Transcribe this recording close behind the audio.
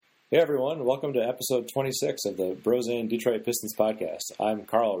Hey everyone, welcome to episode 26 of the Brozane Detroit Pistons podcast. I'm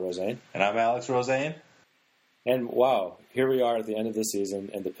Carl Rosane. And I'm Alex Rosane. And wow, here we are at the end of the season,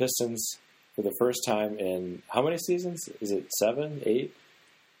 and the Pistons, for the first time in how many seasons? Is it 7, 8?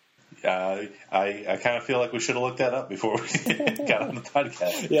 I kind of feel like we should have looked that up before we got on the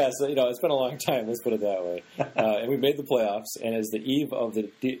podcast. Yeah, so it's been a long time, let's put it that way. And we made the playoffs, and as the eve of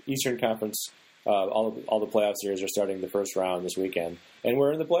the Eastern Conference, all the playoff series are starting the first round this weekend. And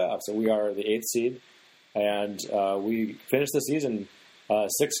we're in the playoffs, and we are the 8th seed. And we finished the season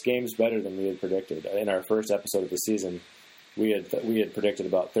 6 games better than we had predicted. In our first episode of the season, we had predicted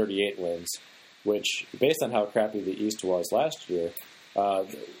about 38 wins, which, based on how crappy the East was last year,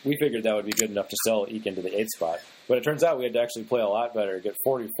 we figured that would be good enough to still eke into the 8th spot. But it turns out we had to actually play a lot better, get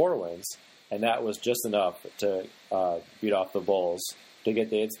 44 wins, and that was just enough to beat off the Bulls to get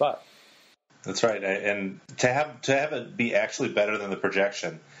the 8th spot. That's right, and to have it be actually better than the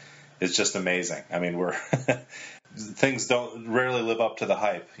projection is just amazing. I mean, things don't rarely live up to the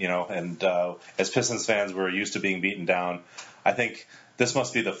hype, And as Pistons fans, we're used to being beaten down. I think this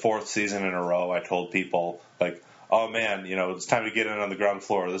must be the 4th season in a row. I told people oh man, it's time to get in on the ground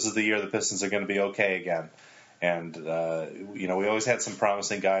floor. This is the year the Pistons are going to be okay again. And we always had some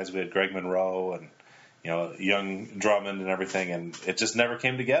promising guys. We had Greg Monroe and young Drummond and everything, and it just never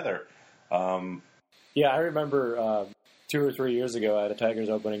came together. Yeah, I remember 2 or 3 years ago at a Tigers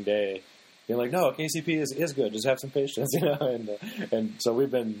opening day being like, no, KCP is good. Just have some patience, And so we've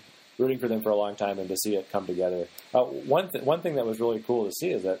been rooting for them for a long time, and to see it come together. One thing that was really cool to see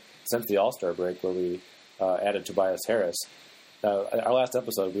is that since the All-Star break, where we added Tobias Harris, our last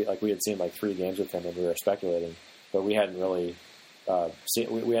episode, we had seen 3 games with him, and we were speculating, but we hadn't really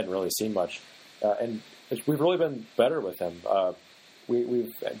seen much, and we've really been better with him.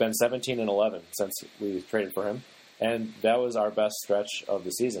 We've been 17-11 since we traded for him, and that was our best stretch of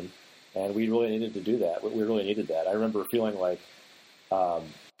the season. And we really needed to do that. We really needed that. I remember feeling like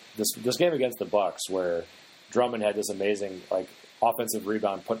this game against the Bucks, where Drummond had this amazing offensive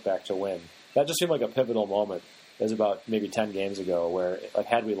rebound putback to win. That just seemed like a pivotal moment. It was about maybe 10 games ago, where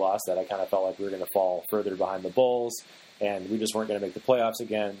had we lost that, I kind of felt like we were going to fall further behind the Bulls, and we just weren't going to make the playoffs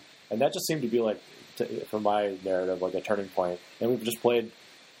again. And that just seemed to be from my narrative, a turning point. And we've just played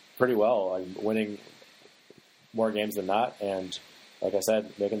pretty well, winning more games than not, and like I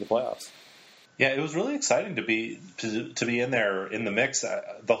said, making the playoffs. Yeah, it was really exciting to be in there in the mix.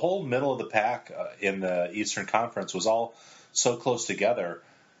 The whole middle of the pack in the Eastern Conference was all so close together.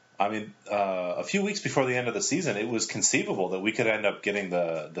 I mean, a few weeks before the end of the season, it was conceivable that we could end up getting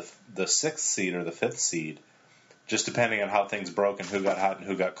the 6th seed or the 5th seed, just depending on how things broke and who got hot and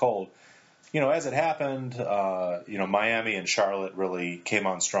who got cold. As it happened, Miami and Charlotte really came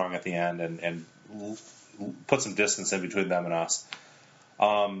on strong at the end and put some distance in between them and us.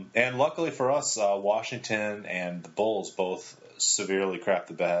 And luckily for us, Washington and the Bulls both severely crapped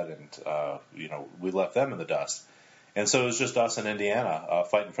the bed, and we left them in the dust. And so it was just us and Indiana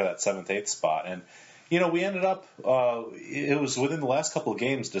fighting for that 7th, 8th spot. And we ended up. It was within the last couple of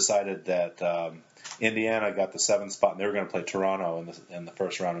games decided that Indiana got the 7th spot, and they were going to play Toronto in the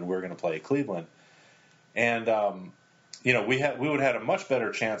first round, and we were going to play Cleveland. And we would have had a much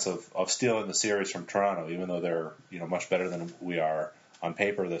better chance of stealing the series from Toronto, even though they're much better than we are on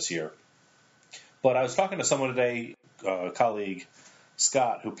paper this year. But I was talking to someone today, a colleague,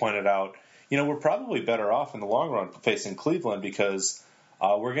 Scott, who pointed out, we're probably better off in the long run facing Cleveland because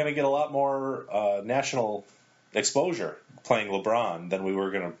we're going to get a lot more national exposure playing LeBron than we were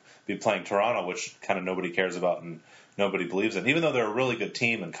going to be playing Toronto, which kind of nobody cares about and nobody believes in. Even though they're a really good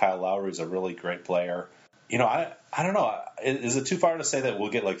team and Kyle Lowry's a really great player, I don't know. Is it too far to say that we'll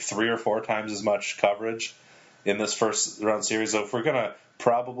get 3 or 4 times as much coverage in this first round series? So if we're going to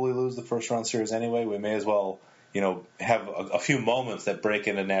probably lose the first round series anyway, we may as well, have a few moments that break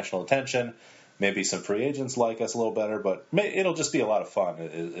into national attention. Maybe some free agents like us a little better, but it'll just be a lot of fun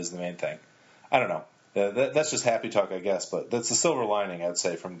is the main thing. I don't know. That's just happy talk, I guess, but that's the silver lining, I'd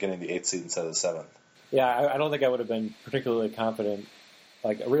say, from getting the 8th seed instead of the 7th. Yeah, I don't think I would have been particularly confident,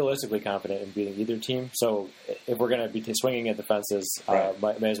 realistically confident in beating either team. So if we're going to be swinging at the fences,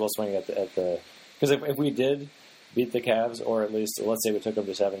 right. May as well swing at the because if we did beat the Cavs, or at least let's say we took them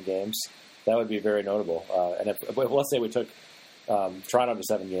to 7 games, that would be very notable. And if let's say we took Toronto to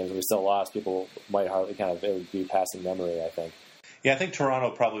 7 games and we still lost, people might hardly it would be passing memory, I think. Yeah, I think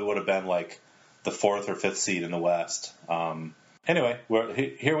Toronto probably would have been the 4th or 5th seed in the West. Anyway,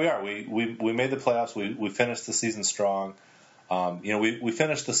 here we are. We made the playoffs. We finished the season strong. We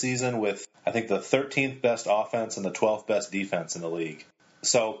finished the season with, I think, the 13th best offense and the 12th best defense in the league.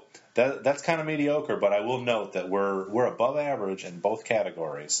 So that's kind of mediocre, but I will note that we're above average in both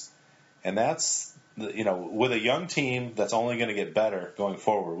categories. And that's, with a young team that's only going to get better going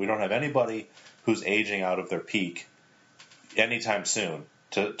forward. We don't have anybody who's aging out of their peak anytime soon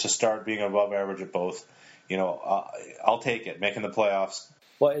to start being above average at both. I'll take it, making the playoffs.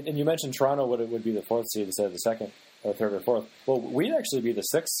 Well, and you mentioned Toronto would be the fourth seed instead of the second or third or fourth. Well, we'd actually be the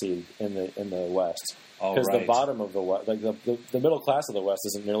sixth seed in the West, because the bottom of the West, like the middle class of the West,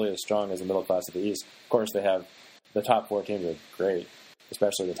 isn't nearly as strong as the middle class of the East. Of course, they have the top four teams are great,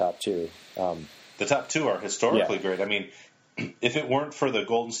 especially the top two. The top two are historically great. I mean, if it weren't for the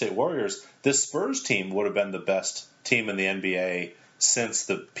Golden State Warriors, this Spurs team would have been the best team in the NBA since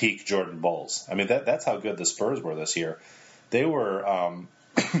the peak Jordan Bulls. I mean, that's how good the Spurs were this year. They were,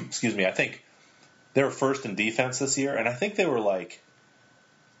 I think they were first in defense this year, and I think they were like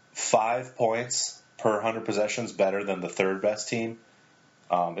 5 points per 100 possessions better than the third best team.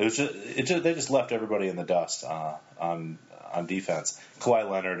 They just left everybody in the dust on defense. Kawhi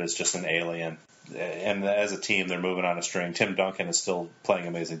Leonard is just an alien, and as a team, they're moving on a string. Tim Duncan is still playing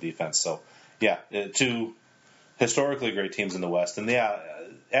amazing defense. So, two historically great teams in the West, and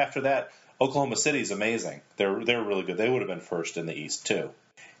after that, Oklahoma City's amazing. They're really good. They would have been first in the East too.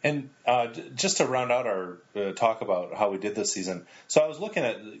 And just to round out our talk about how we did this season, so I was looking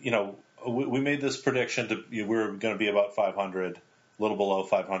at, we made this prediction we were going to be about 500, a little below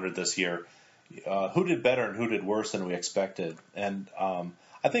 500 this year. Who did better and who did worse than we expected? And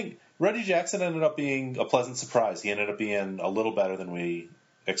I think Reggie Jackson ended up being a pleasant surprise. He ended up being a little better than we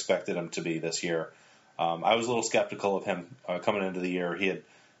expected him to be this year. I was a little skeptical of him coming into the year. He had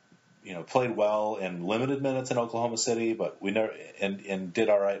played well in limited minutes in Oklahoma City, but we never and did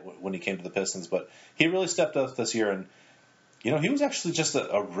all right when he came to the Pistons. But he really stepped up this year, and he was actually just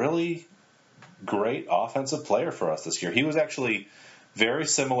a really great offensive player for us this year. He was actually very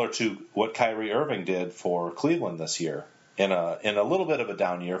similar to what Kyrie Irving did for Cleveland this year. In a little bit of a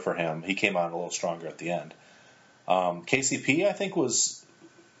down year for him, he came out a little stronger at the end. KCP, I think, was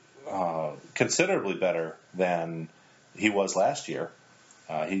considerably better than he was last year.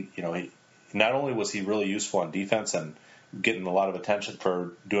 He not only was he really useful on defense and getting a lot of attention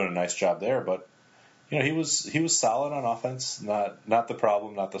for doing a nice job there, but he was solid on offense. Not the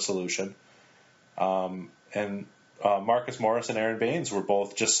problem, not the solution. And Marcus Morris and Aaron Baines were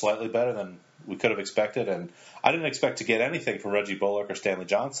both just slightly better than we could have expected. And I didn't expect to get anything from Reggie Bullock or Stanley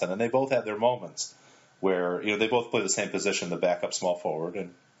Johnson. And they both had their moments where they both play the same position, the backup small forward,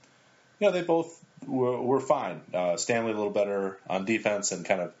 and they both were fine. Stanley a little better on defense and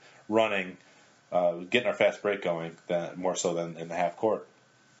kind of running, getting our fast break going, more so than in the half court.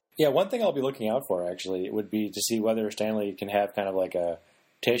 Yeah, one thing I'll be looking out for, actually, would be to see whether Stanley can have kind of like a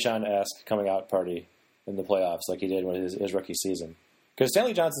Tayshaun-esque coming out party in the playoffs like he did with his rookie season. Because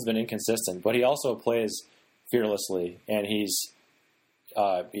Stanley Johnson's been inconsistent, but he also plays fearlessly, and he's,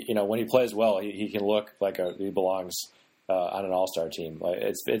 when he plays well, he can look like he belongs on an all-star team. Like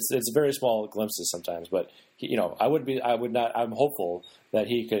it's very small glimpses sometimes, but I'm hopeful that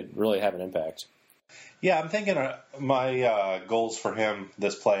he could really have an impact. Yeah, I'm thinking my goals for him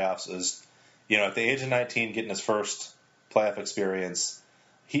this playoffs is, at the age of 19, getting his first playoff experience.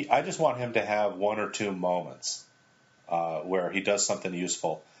 I just want him to have one or two moments where he does something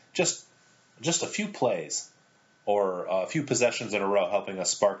useful, just a few plays or a few possessions in a row, helping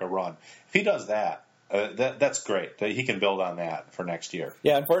us spark a run. If he does that. That's great. He can build on that for next year.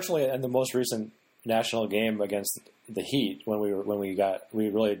 Yeah, unfortunately, in the most recent national game against the Heat, when we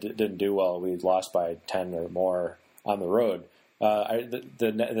really didn't do well. We lost by 10 or more on the road. I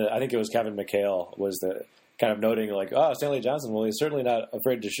think it was Kevin McHale was the kind of noting like, Stanley Johnson. Well, he's certainly not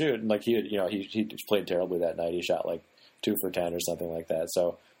afraid to shoot, and like he played terribly that night. He shot like 2 for 10 or something like that.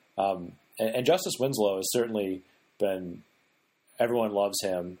 So, and Justice Winslow has certainly been. Everyone loves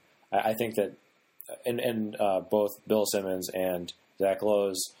him. I think that. And both Bill Simmons and Zach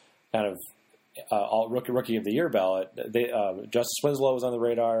Lowe's kind of all rookie of the year ballot. Justice Winslow was on the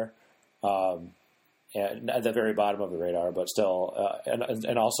radar, and at the very bottom of the radar, but still,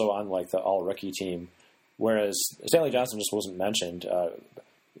 and also on like the all rookie team. Whereas Stanley Johnson just wasn't mentioned.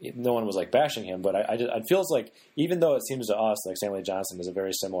 No one was like bashing him, but it feels like even though it seems to us like Stanley Johnson is a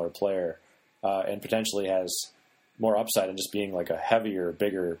very similar player and potentially has more upside in just being like a heavier,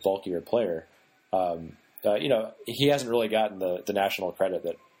 bigger, bulkier player. He hasn't really gotten the national credit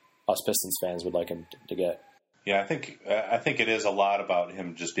that us Pistons fans would like him to get. Yeah, I think it is a lot about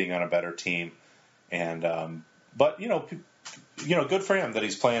him just being on a better team, and but good for him that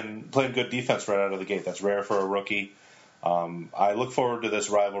he's playing good defense right out of the gate. That's rare for a rookie. I look forward to this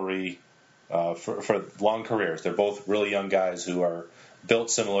rivalry for long careers. They're both really young guys who are built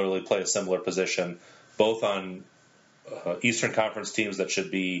similarly, play a similar position, both on Eastern Conference teams that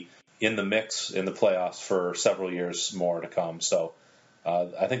should be in the mix in the playoffs for several years more to come. So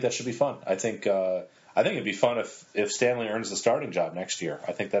I think that should be fun. I think it'd be fun if Stanley earns the starting job next year.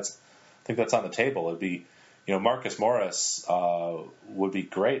 I think that's on the table. It'd be, Marcus Morris would be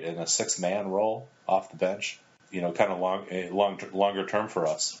great in a 6-man role off the bench. Kind of longer term for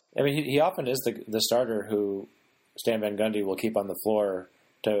us. I mean, he often is the starter who Stan Van Gundy will keep on the floor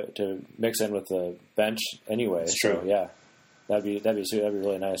to mix in with the bench anyway. It's true. So, yeah, that'd be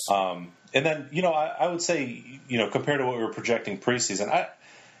really nice. And then I would say compared to what we were projecting preseason,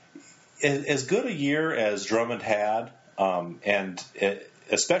 as good a year as Drummond had, and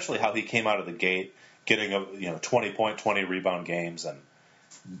especially how he came out of the gate, getting 20-point, 20 rebound games, and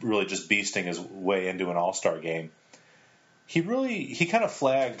really just beasting his way into an all-star game. He kind of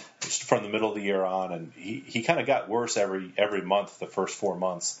flagged from the middle of the year on, and he kind of got worse every month, the first 4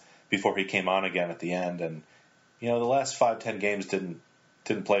 months before he came on again at the end. And the last 5-10 games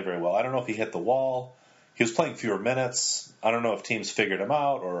didn't play very well. I don't know if he hit the wall. He was playing fewer minutes. I don't know if teams figured him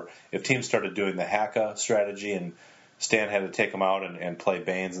out or if teams started doing the Haka strategy and Stan had to take him out and play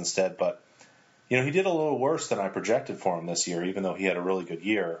Baines instead. But he did a little worse than I projected for him this year, even though he had a really good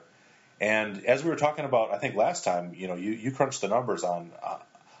year. And as we were talking about, I think last time, you crunched the numbers on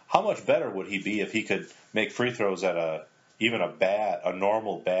how much better would he be if he could make free throws at a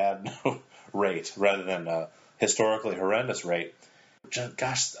normal bad rate rather than a historically horrendous rate.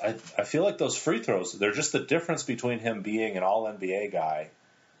 Gosh, I feel like those free throws, they're just the difference between him being an all-NBA guy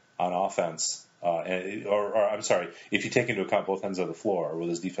on offense, or I'm sorry, if you take into account both ends of the floor with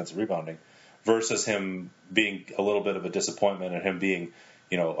his defensive rebounding, versus him being a little bit of a disappointment and him being,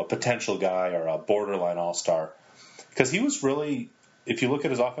 a potential guy or a borderline all-star. Because he was really, if you look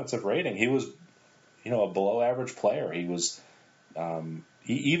at his offensive rating, he was, a below-average player. He was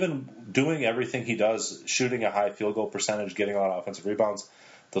even doing everything he does, shooting a high field goal percentage, getting a lot of offensive rebounds.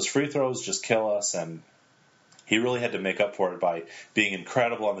 Those free throws just kill us, and he really had to make up for it by being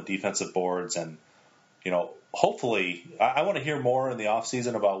incredible on the defensive boards. And, hopefully, I want to hear more in the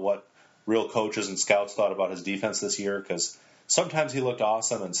offseason about what real coaches and scouts thought about his defense this year, because sometimes he looked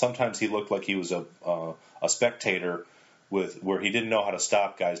awesome, and sometimes he looked like he was a spectator where he didn't know how to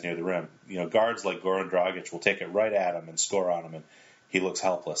stop guys near the rim. Guards like Goran Dragic will take it right at him and score on him, and he looks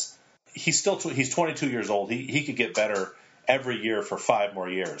helpless. He's 22 years old. He could get better every year for 5 more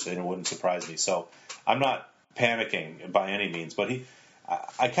years, and it wouldn't surprise me. So I'm not panicking by any means, but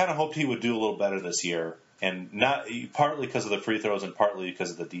I kind of hoped he would do a little better this year, and not partly because of the free throws and partly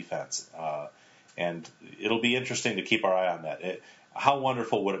because of the defense. And it'll be interesting to keep our eye on that. How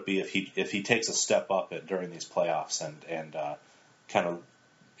wonderful would it be if he takes a step up during these playoffs and kind of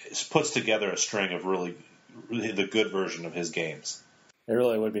puts together a string of really the good version of his games? It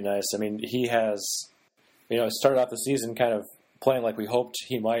really would be nice. I mean, he has, started off the season kind of playing like we hoped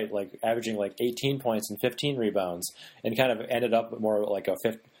he might, like averaging like 18 points and 15 rebounds, and kind of ended up more like a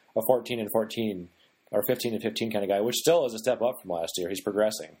 14 and 14 or 15 and 15 kind of guy, which still is a step up from last year. He's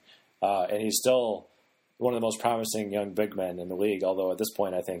progressing. And he's still one of the most promising young big men in the league. Although at this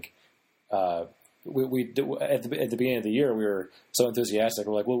point, I think we at the beginning of the year we were so enthusiastic.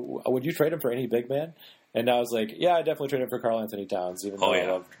 We're like, "Well, would you trade him for any big man?" And now it's like, "Yeah, I definitely trade him for Karl Anthony Towns." Even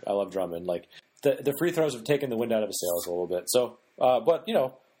though I love Drummond. Like the free throws have taken the wind out of his sails a little bit. So, but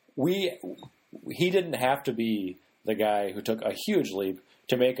he didn't have to be the guy who took a huge leap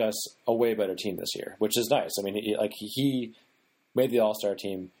to make us a way better team this year, which is nice. I mean, he made the All-Star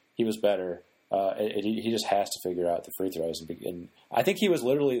team. He was better. He just has to figure out the free throws. And I think he was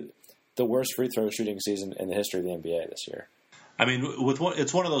literally the worst free throw shooting season in the history of the NBA this year. I mean,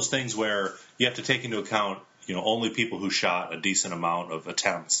 it's one of those things where you have to take into account, only people who shot a decent amount of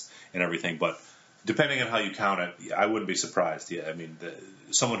attempts and everything. But depending on how you count it, I wouldn't be surprised. Yeah, I mean,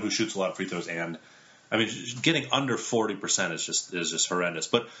 someone who shoots a lot of free throws getting under 40% is just horrendous.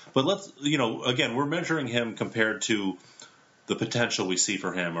 But let's again, we're measuring him compared to the potential we see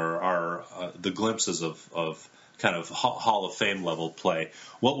for him, or the glimpses of kind of Hall of Fame level play.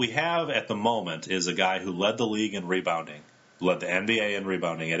 What we have at the moment is a guy who led the league in rebounding, led the NBA in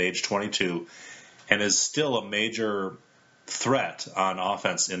rebounding at age 22, and is still a major threat on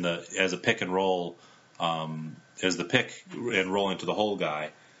offense as a pick and roll, as the pick and roll into the hole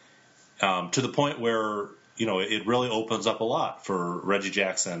guy, to the point where it really opens up a lot for Reggie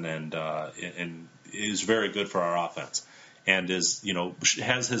Jackson and is very good for our offense. And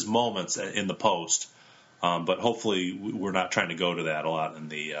has his moments in the post, but hopefully we're not trying to go to that a lot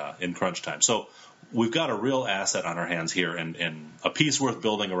in crunch time. So we've got a real asset on our hands here, and a piece worth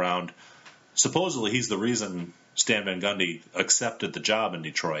building around. Supposedly he's the reason Stan Van Gundy accepted the job in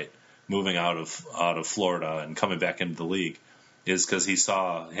Detroit, moving out of Florida and coming back into the league. is because he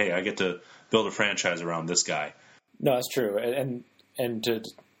saw, hey, I get to build a franchise around this guy. No, that's true, and it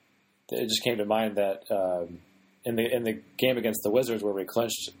just came to mind that in the game against the Wizards where we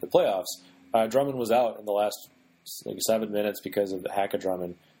clinched the playoffs, Drummond was out in the last 7 minutes because of the hack of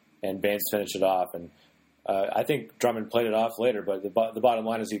Drummond, and Baines finished it off. And I think Drummond played it off later, but the bottom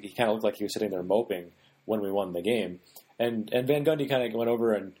line is he kind of looked like he was sitting there moping when we won the game. And Van Gundy kind of went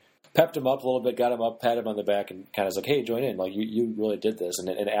over and pepped him up a little bit, got him up, patted him on the back, and kind of was like, "Hey, join in! Like you really did this."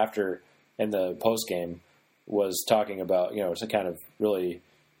 And after in the post game was talking about some kind of really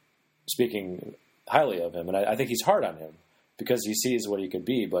speaking highly of him, and I think he's hard on him because he sees what he could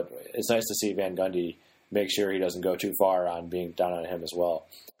be. But it's nice to see Van Gundy make sure he doesn't go too far on being down on him as well.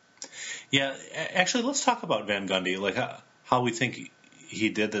 Yeah, actually, let's talk about Van Gundy, like how we think he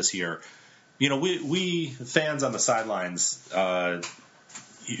did this year. We fans on the sidelines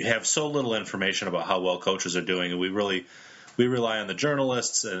have so little information about how well coaches are doing, and we rely on the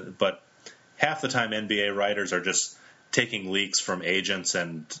journalists. But half the time, NBA writers are just taking leaks from agents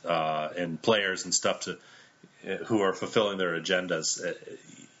and players and stuff who are fulfilling their agendas.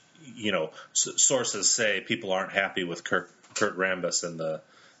 Sources say people aren't happy with Kurt Rambis in the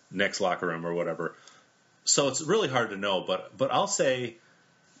Knicks locker room or whatever. So it's really hard to know. But I'll say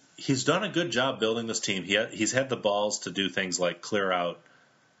he's done a good job building this team. He's had the balls to do things like clear out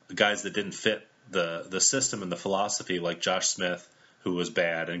guys that didn't fit the system and the philosophy, like Josh Smith, who was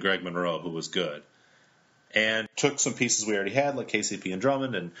bad, and Greg Monroe, who was good. And took some pieces we already had, like KCP and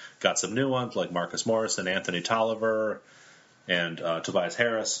Drummond, and got some new ones, like Marcus Morris and Anthony Tolliver and Tobias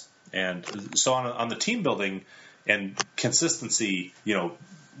Harris. And so on the team building and consistency,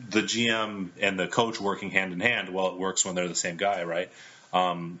 the GM and the coach working hand in hand, well, it works when they're the same guy, right?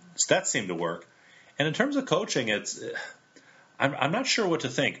 So that seemed to work. And in terms of coaching, I'm not sure what to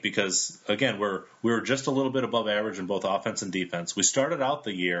think because, again, we were just a little bit above average in both offense and defense. We started out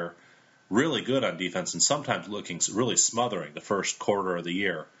the year really good on defense and sometimes looking really smothering the first quarter of the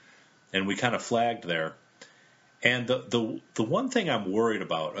year, and we kind of flagged there. And the one thing I'm worried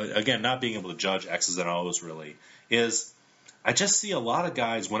about, again, not being able to judge X's and O's really, is I just see a lot of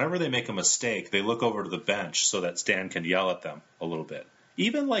guys, whenever they make a mistake, they look over to the bench so that Stan can yell at them a little bit.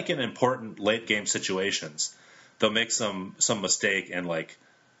 Even like in important late game situations, they'll make some mistake and like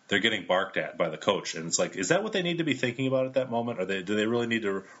they're getting barked at by the coach. And it's like, is that what they need to be thinking about at that moment? Or do they really need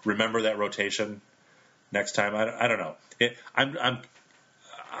to remember that rotation next time? I don't know.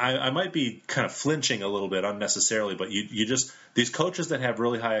 I might be kind of flinching a little bit unnecessarily, but you just, these coaches that have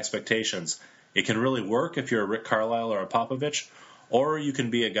really high expectations, it can really work if you're a Rick Carlisle or a Popovich, or you can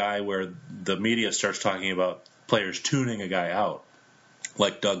be a guy where the media starts talking about players tuning a guy out,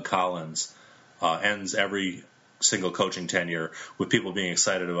 like Doug Collins ends every single coaching tenure with people being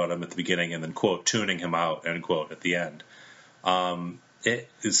excited about him at the beginning and then, quote, tuning him out, end quote, at the end.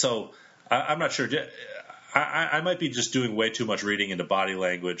 So I'm not sure. I might be just doing way too much reading into body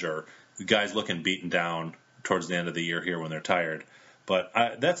language or guys looking beaten down towards the end of the year here when they're tired. But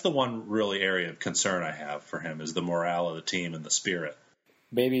that's the one really area of concern I have for him is the morale of the team and the spirit.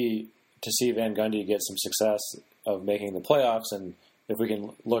 Maybe to see Van Gundy get some success of making the playoffs, and if we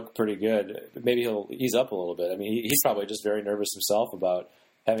can look pretty good, maybe he'll ease up a little bit. I mean, he's probably just very nervous himself about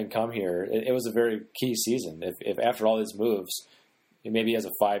having come here. It was a very key season. If after all these moves, maybe he has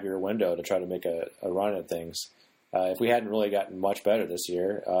a 5-year window to try to make a run at things. If we hadn't really gotten much better this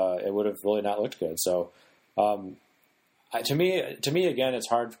year, it would have really not looked good. So, to me, again, it's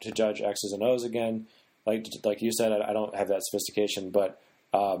hard to judge X's and O's again. Like you said, I don't have that sophistication. But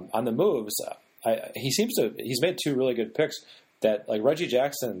on the moves, he's made 2 really good picks that, like, Reggie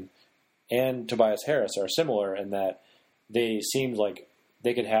Jackson and Tobias Harris are similar in that they seemed like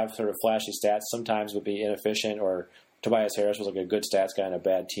they could have sort of flashy stats sometimes but be inefficient, or Tobias Harris was like a good stats guy and a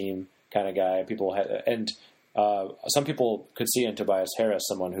bad team kind of guy. Some people could see in Tobias Harris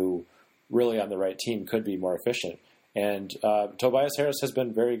someone who really on the right team could be more efficient. And Tobias Harris has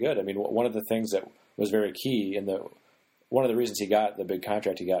been very good. I mean, one of the things that was very key one of the reasons he got the big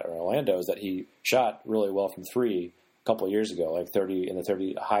contract he got in Orlando is that he shot really well from 3 a couple of years ago, like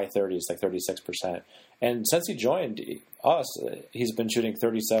high 30s, like 36%. And since he joined us, he's been shooting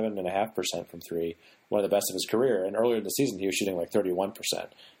 37.5% from 3, one of the best of his career. And earlier in the season, he was shooting like 31%.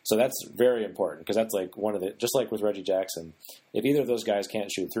 So that's very important because that's like just like with Reggie Jackson, if either of those guys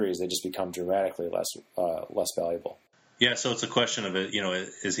can't shoot threes, they just become dramatically less valuable. Yeah, so it's a question of it.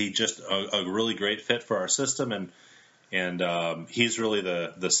 Is he just a really great fit for our system, and he's really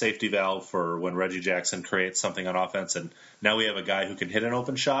the safety valve for when Reggie Jackson creates something on offense, and now we have a guy who can hit an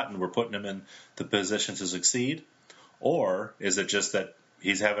open shot, and we're putting him in the position to succeed? Or is it just that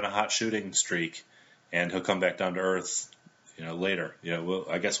he's having a hot shooting streak, and he'll come back down to earth later.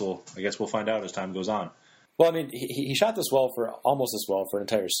 I guess we'll find out as time goes on. Well, I mean, he shot this well for almost as well for an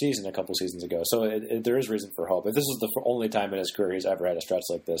entire season a couple seasons ago, so there is reason for hope. If this was the only time in his career he's ever had a stretch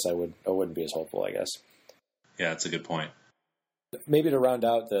like this, I wouldn't be as hopeful, I guess. Yeah, that's a good point. Maybe to round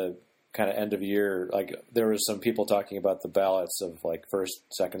out the kind of end of year, like there was some people talking about the ballots of like first,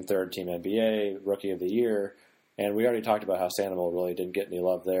 second, third team NBA, rookie of the year, and we already talked about how Sandoval really didn't get any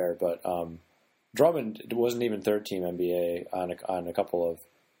love there, but Drummond wasn't even third team NBA on a couple of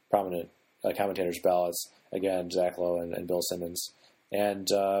prominent commentators' ballots. Again, Zach Lowe and Bill Simmons. And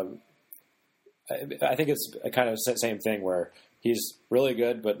I think it's a kind of same thing where he's really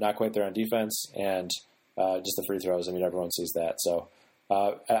good, but not quite there on defense. And just the free throws, I mean, everyone sees that. So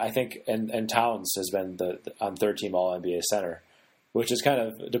I think, and Towns has been on third team All NBA center, which is kind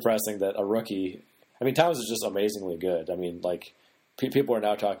of depressing that a rookie. I mean, Towns is just amazingly good. I mean, like people are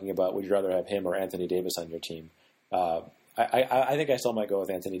now talking about, would you rather have him or Anthony Davis on your team? I think I still might go with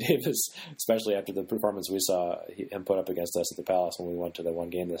Anthony Davis, especially after the performance we saw him put up against us at the Palace when we went to the one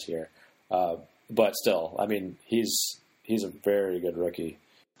game this year. But still, I mean, he's a very good rookie.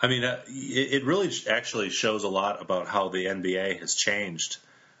 I mean, it really actually shows a lot about how the NBA has changed.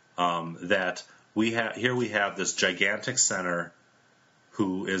 That we have this gigantic center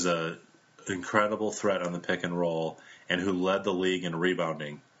who is a incredible threat on the pick and roll and who led the league in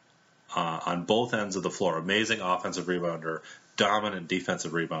rebounding. On both ends of the floor. Amazing offensive rebounder, dominant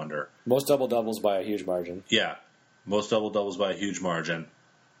defensive rebounder. Most double-doubles by a huge margin. Yeah, most double-doubles by a huge margin.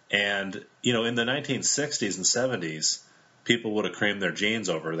 And, in the 1960s and 70s, people would have creamed their jeans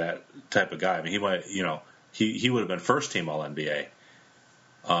over that type of guy. I mean, he might, he would have been first team All-NBA.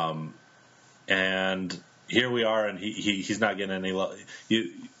 And here we are, and he's not getting any love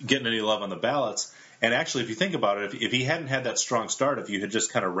on the ballots. And actually, if you think about it, if he hadn't had that strong start, if you had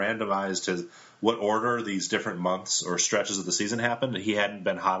just kind of randomized what order these different months or stretches of the season happened, and he hadn't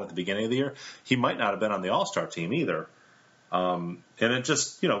been hot at the beginning of the year, he might not have been on the All-Star team either. And it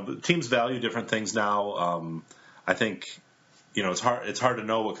just, teams value different things now. I think, it's hard to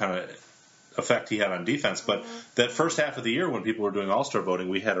know what kind of effect he had on defense. But that first half of the year when people were doing All-Star voting,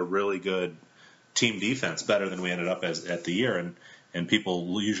 we had a really good team defense, better than we ended up at the year. And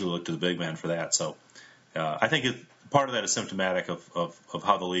people usually look to the big man for that. So I think part of that is symptomatic of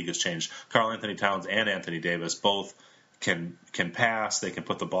how the league has changed. Karl-Anthony Towns and Anthony Davis both can pass. They can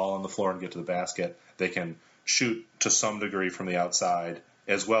put the ball on the floor and get to the basket. They can shoot to some degree from the outside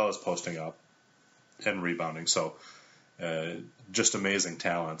as well as posting up and rebounding. So just amazing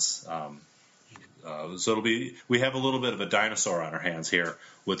talents. So we have a little bit of a dinosaur on our hands here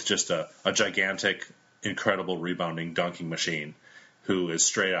with just a gigantic, incredible rebounding dunking machine who is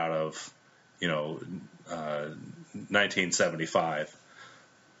straight out of 1975.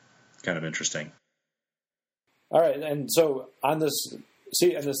 Kind of interesting. All right, and so on the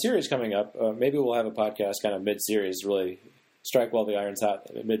series coming up, maybe we'll have a podcast kind of mid-series, really strike while the iron's hot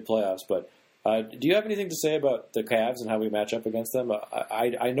mid-playoffs. But do you have anything to say about the Cavs and how we match up against them?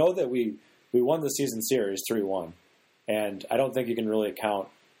 I know that we won the season series 3-1, and I don't think you can really count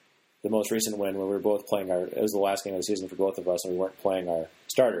the most recent win when we were both playing it was the last game of the season for both of us, and we weren't playing our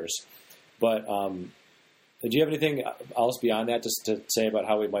starters. But do you have anything else beyond that just to say about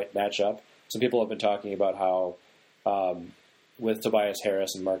how we might match up? Some people have been talking about how with Tobias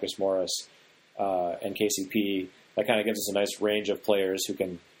Harris and Marcus Morris and KCP, that kind of gives us a nice range of players who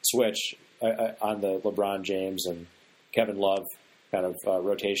can switch on the LeBron James and Kevin Love kind of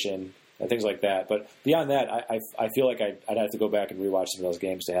rotation and things like that. But beyond that, I feel like I'd have to go back and rewatch some of those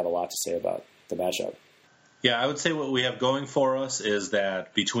games to have a lot to say about the matchup. Yeah, I would say what we have going for us is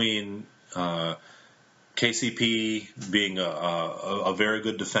that between KCP being a very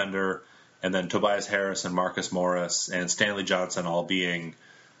good defender, and then Tobias Harris and Marcus Morris and Stanley Johnson all being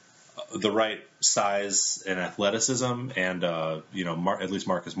the right size and athleticism, and at least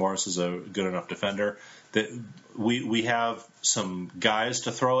Marcus Morris is a good enough defender, that we have some guys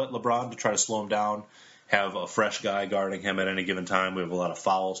to throw at LeBron to try to slow him down, have a fresh guy guarding him at any given time. We have a lot of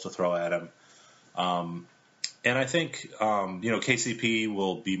fouls to throw at him. And I think, KCP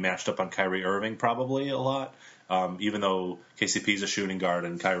will be matched up on Kyrie Irving probably a lot, even though KCP is a shooting guard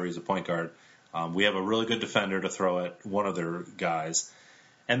and Kyrie is a point guard. We have a really good defender to throw at one of their guys.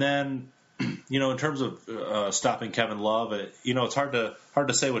 And then, in terms of stopping Kevin Love, it's hard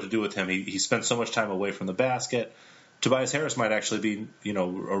to say what to do with him. He spends so much time away from the basket. Tobias Harris might actually be, a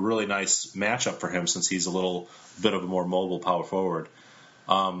really nice matchup for him since he's a little bit of a more mobile power forward.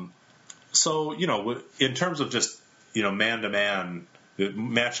 So, in terms of just, man-to-man,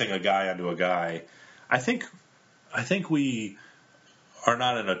 matching a guy onto a guy, I think we are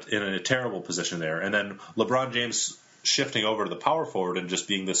not in a terrible position there. And then LeBron James shifting over to the power forward and just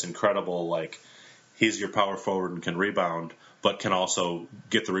being this incredible, like, he's your power forward and can rebound, but can also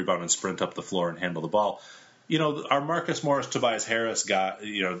get the rebound and sprint up the floor and handle the ball. Our Marcus Morris, Tobias Harris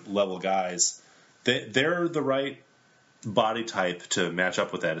level guys, they're the right body type to match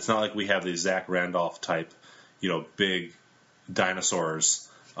up with that. It's not like we have these Zach Randolph type, big dinosaurs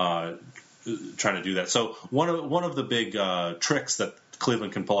trying to do that. So one of the big tricks that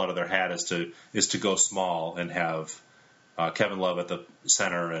Cleveland can pull out of their hat is to go small and have Kevin Love at the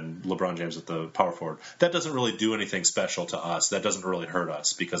center and LeBron James at the power forward. That doesn't really do anything special to us. That doesn't really hurt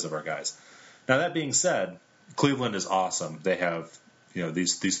us because of our guys. Now, that being said, Cleveland is awesome. They have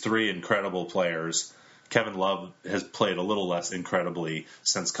these three incredible players. Kevin Love has played a little less incredibly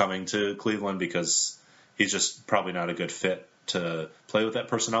since coming to Cleveland because he's just probably not a good fit to play with that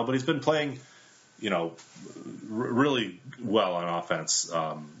personnel. But he's been playing, really well on offense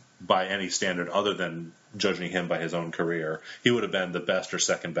by any standard other than judging him by his own career. He would have been the best or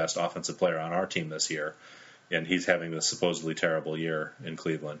second best offensive player on our team this year, and he's having this supposedly terrible year in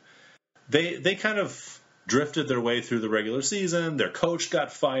Cleveland. They kind of drifted their way through the regular season. Their coach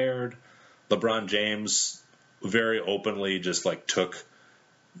got fired. LeBron James very openly just took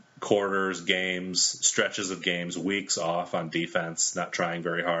quarters, games, stretches of games, weeks off on defense, not trying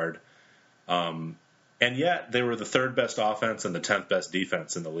very hard. And yet they were the third best offense and the 10th best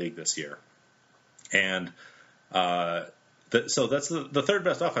defense in the league this year. And so that's the third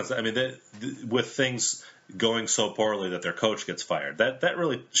best offense. I mean, with things going so poorly that their coach gets fired, that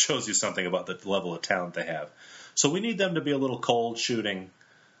really shows you something about the level of talent they have. So we need them to be a little cold shooting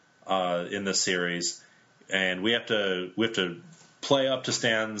in this series, and we have to play up to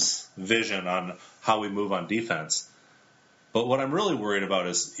Stan's vision on how we move on defense. But what I'm really worried about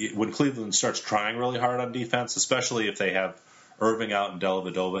is when Cleveland starts trying really hard on defense, especially if they have Irving out and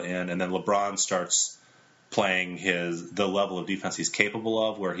Dellavedova in, and then LeBron starts playing the level of defense he's capable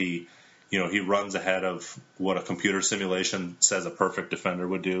of, where he runs ahead of what a computer simulation says a perfect defender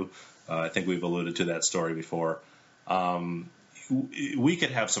would do. I think we've alluded to that story before. We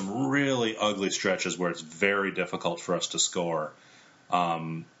could have some really ugly stretches where it's very difficult for us to score.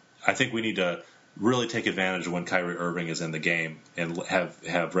 I think we need to really take advantage of when Kyrie Irving is in the game and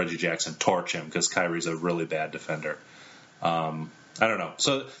have Reggie Jackson torch him because Kyrie's a really bad defender. I don't know.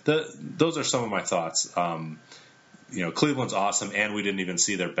 So those are some of my thoughts. Cleveland's awesome, and we didn't even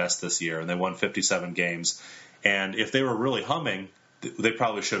see their best this year, and they won 57 games. And if they were really humming, they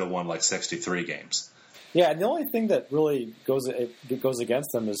probably should have won 63 games. Yeah, and the only thing that really goes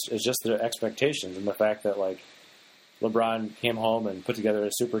against them is just their expectations and the fact that LeBron came home and put together a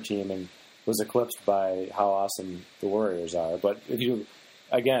super team and was eclipsed by how awesome the Warriors are. But if you,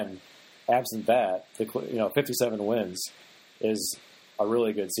 again, absent that, 57 wins is a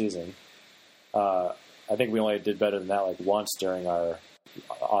really good season. I think we only did better than that once during our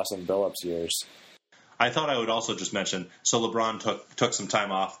awesome Billups years. I thought I would also just mention, so LeBron took some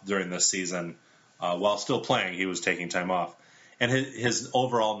time off during this season. While still playing, he was taking time off. And his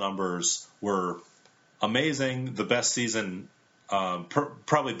overall numbers were amazing. The best season,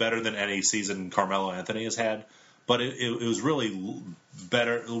 probably better than any season Carmelo Anthony has had. But it was really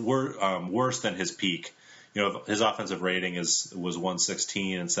worse than his peak. His offensive rating was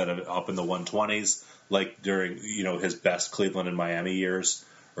 116 instead of up in the 120s, during his best Cleveland and Miami years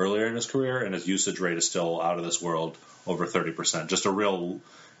earlier in his career, and his usage rate is still out of this world, over 30%. Just a real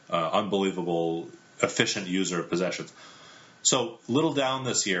unbelievable efficient user of possessions. So little down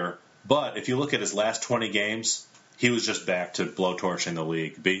this year, but if you look at his last 20 games, he was just back to blowtorching the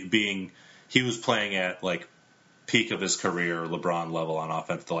league. He was playing at peak of his career LeBron level on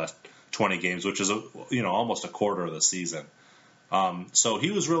offense the last 20 games, which is almost a quarter of the season. So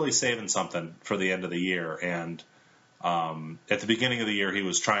he was really saving something for the end of the year. And at the beginning of the year, he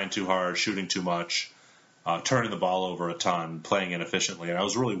was trying too hard, shooting too much, turning the ball over a ton, playing inefficiently. And I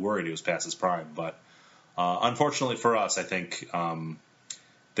was really worried he was past his prime. But unfortunately for us, I think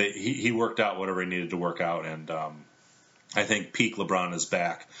he worked out whatever he needed to work out. And I think peak LeBron is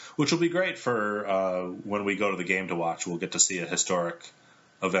back, which will be great for when we go to the game to watch. We'll get to see a historic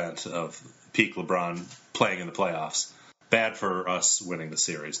event of peak LeBron playing in the playoffs. Bad for us winning the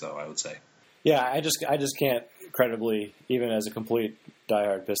series, though, I would say. Yeah, I just can't credibly, even as a complete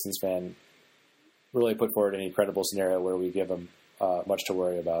diehard Pistons fan, really put forward any credible scenario where we give them much to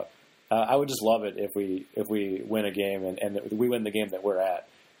worry about. I would just love it if we win a game and we win the game that we're at.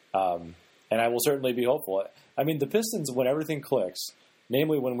 And I will certainly be hopeful. I mean, the Pistons, when everything clicks,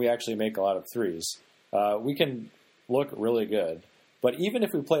 namely when we actually make a lot of threes, we can look really good. But even if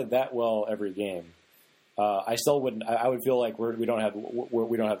we played that well every game, I still wouldn't. I would feel like we don't have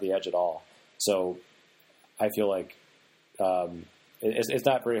the edge at all. So I feel like it's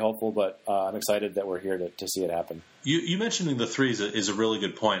not very hopeful. But I'm excited that we're here to see it happen. You mentioning the threes is a really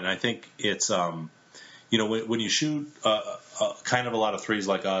good point, and I think it's when you shoot kind of a lot of threes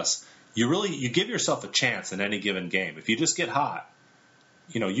like us, you give yourself a chance in any given game. If you just get hot,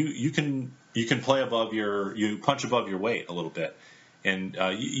 you can play you punch above your weight a little bit. And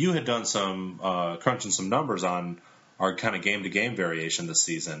you had done some crunching some numbers on our kind of game to game variation this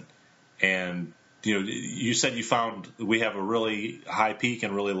season, and you said you found we have a really high peak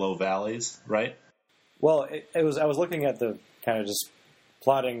and really low valleys, right? Well, I was looking at the kind of just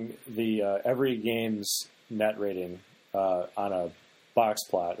plotting the every game's net rating on a box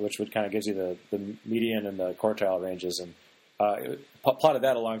plot, which would kind of gives you the median and the quartile ranges, and plotted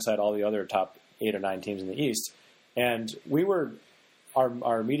that alongside all the other top 8 or 9 teams in the East. And we were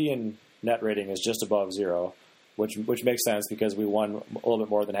our median net rating is just above 0, which makes sense because we won a little bit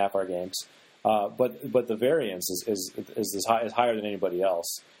more than half our games. But the variance is higher than anybody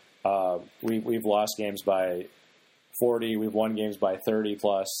else. We've lost games by 40. We've won games by 30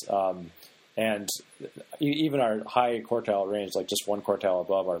 plus. And even our high quartile range, like just one quartile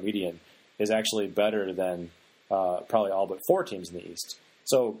above our median, is actually better than probably all but 4 teams in the East.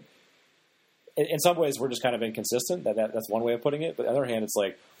 So in some ways, we're just kind of inconsistent. That's one way of putting it. But on the other hand, it's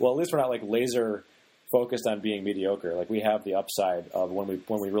like, well, at least we're not like laser focused on being mediocre. Like we have the upside of when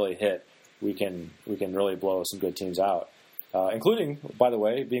we really hit, we can really blow some good teams out. Including, by the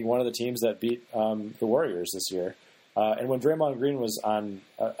way, being one of the teams that beat the Warriors this year. And when Draymond Green was on,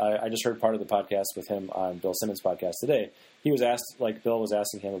 I just heard part of the podcast with him on Bill Simmons' podcast today. He was asked, like Bill was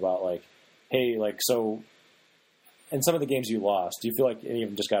asking him about, like, hey, like, so in some of the games you lost, do you feel like any of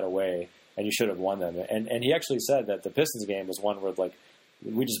them just got away and you should have won them? And he actually said that the Pistons game was one where, like,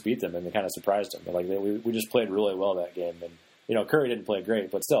 we just beat them and it kind of surprised him. Like we just played really well that game. And, Curry didn't play great,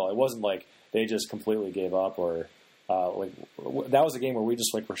 but still, it wasn't like they just completely gave up or that was a game where we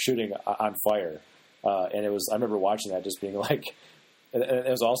just, like, were shooting on fire. And it was, I remember watching that just being like, and it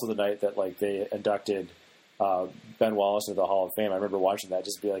was also the night that, like, they inducted Ben Wallace into the Hall of Fame. I remember watching that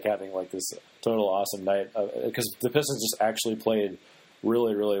just be like having like this total awesome night because the Pistons just actually played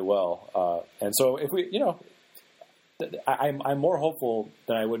really, really well. And so if we, I'm more hopeful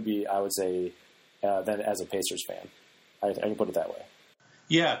than I would be, I would say, than as a Pacers fan. I can put it that way.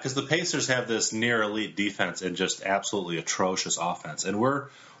 Yeah, because the Pacers have this near elite defense and just absolutely atrocious offense, and we're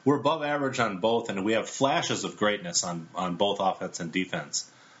above average on both, and we have flashes of greatness on both offense and defense.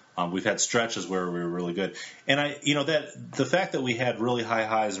 We've had stretches where we were really good, and that the fact that we had really high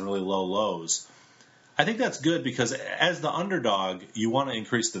highs and really low lows, I think that's good because as the underdog, you want to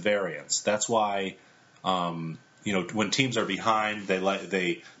increase the variance. That's why, when teams are behind,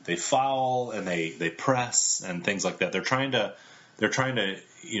 they foul and they press and things like that. They're trying to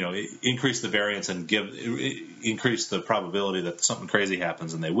increase the variance and increase the probability that something crazy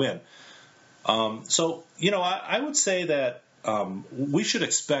happens and they win. I would say that we should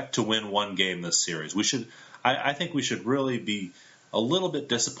expect to win one game this series. I think we should really be a little bit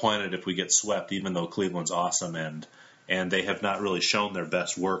disappointed if we get swept, even though Cleveland's awesome and they have not really shown their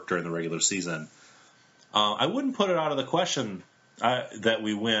best work during the regular season. I wouldn't put it out of the question that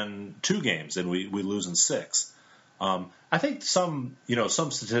we win 2 games and we lose in 6. I think some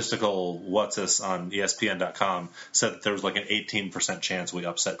statistical what's-this on ESPN.com said that there was like an 18% chance we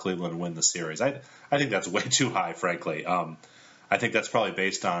upset Cleveland and win the series. I think that's way too high, frankly. I think that's probably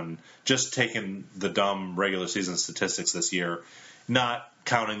based on just taking the dumb regular season statistics this year, not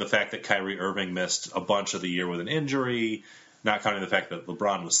counting the fact that Kyrie Irving missed a bunch of the year with an injury, not counting the fact that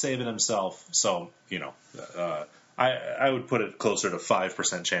LeBron was saving himself. So, I would put it closer to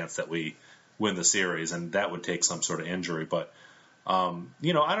 5% chance that we win the series, and that would take some sort of injury. But, I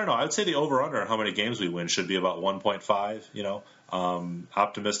don't know. I would say the over-under how many games we win should be about 1.5,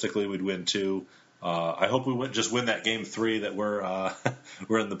 Optimistically, we'd win 2. I hope we just win that game 3 that we're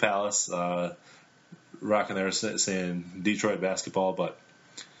in the Palace, rocking there saying Detroit basketball. But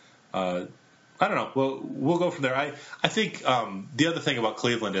I don't know. We'll go from there. I think the other thing about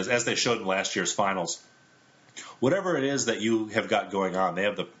Cleveland is, as they showed in last year's finals, whatever it is that you have got going on, they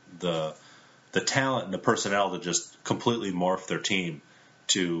have the talent and the personnel to just completely morph their team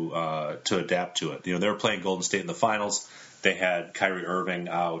to adapt to it. They were playing Golden State in the finals. They had Kyrie Irving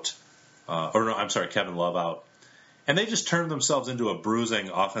out, Kevin Love out, and they just turned themselves into a bruising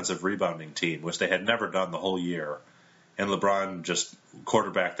offensive rebounding team, which they had never done the whole year. And LeBron just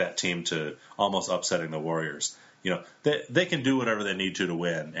quarterbacked that team to almost upsetting the Warriors. They can do whatever they need to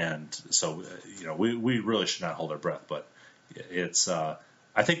win, and so we really should not hold our breath. But it's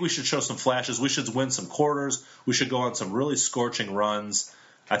I think we should show some flashes. We should win some quarters. We should go on some really scorching runs.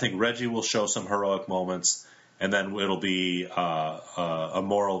 I think Reggie will show some heroic moments, and then it'll be a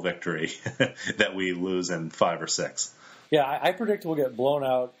moral victory that we lose in 5 or 6. Yeah, I predict we'll get blown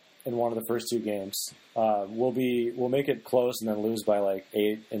out in one of the first 2 games. We'll make it close and then lose by like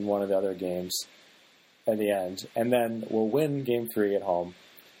 8 in one of the other games at the end, and then we'll win Game 3 at home,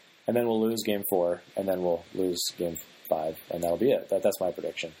 and then we'll lose Game 4, and then we'll lose Game 5, and that'll be it. That's my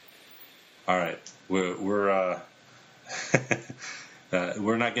prediction. All right, we're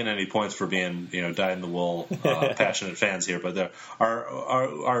we're not getting any points for being dyed-in-the-wool passionate fans here, but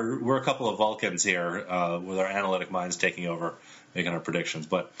we're a couple of Vulcans here with our analytic minds taking over, making our predictions.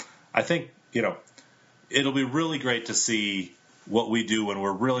 But I think it'll be really great to see what we do when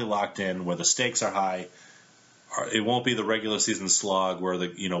we're really locked in, where the stakes are high. It won't be the regular season slog where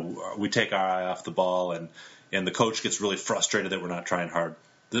we take our eye off the ball and the coach gets really frustrated that we're not trying hard.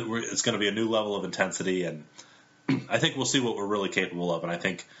 It's going to be a new level of intensity, and I think we'll see what we're really capable of, and I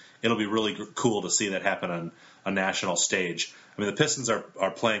think it'll be really cool to see that happen on a national stage. I mean, the Pistons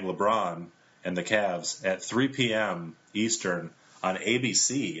are playing LeBron and the Cavs at 3 p.m. Eastern on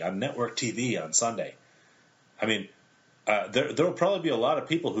ABC, on network TV on Sunday. I mean, there will probably be a lot of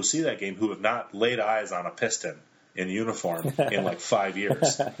people who see that game who have not laid eyes on a Piston in uniform in like 5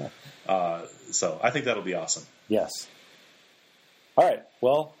 years. So I think that'll be awesome. Yes. All right.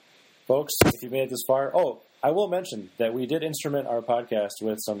 Well, folks, if you made it this far, I will mention that we did instrument our podcast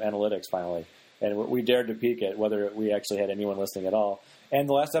with some analytics finally, and we dared to peek at whether we actually had anyone listening at all. And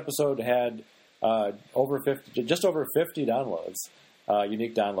the last episode had just over 50 downloads,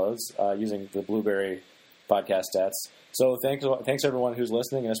 unique downloads, using the Blueberry podcast stats. So thanks everyone who's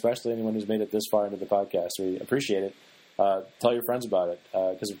listening, and especially anyone who's made it this far into the podcast. We appreciate it. Tell your friends about it,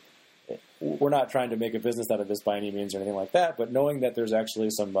 because we're not trying to make a business out of this by any means or anything like that, but knowing that there's actually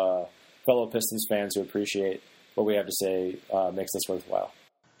some fellow Pistons fans who appreciate what we have to say makes this worthwhile.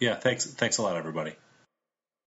 Yeah, thanks a lot, everybody.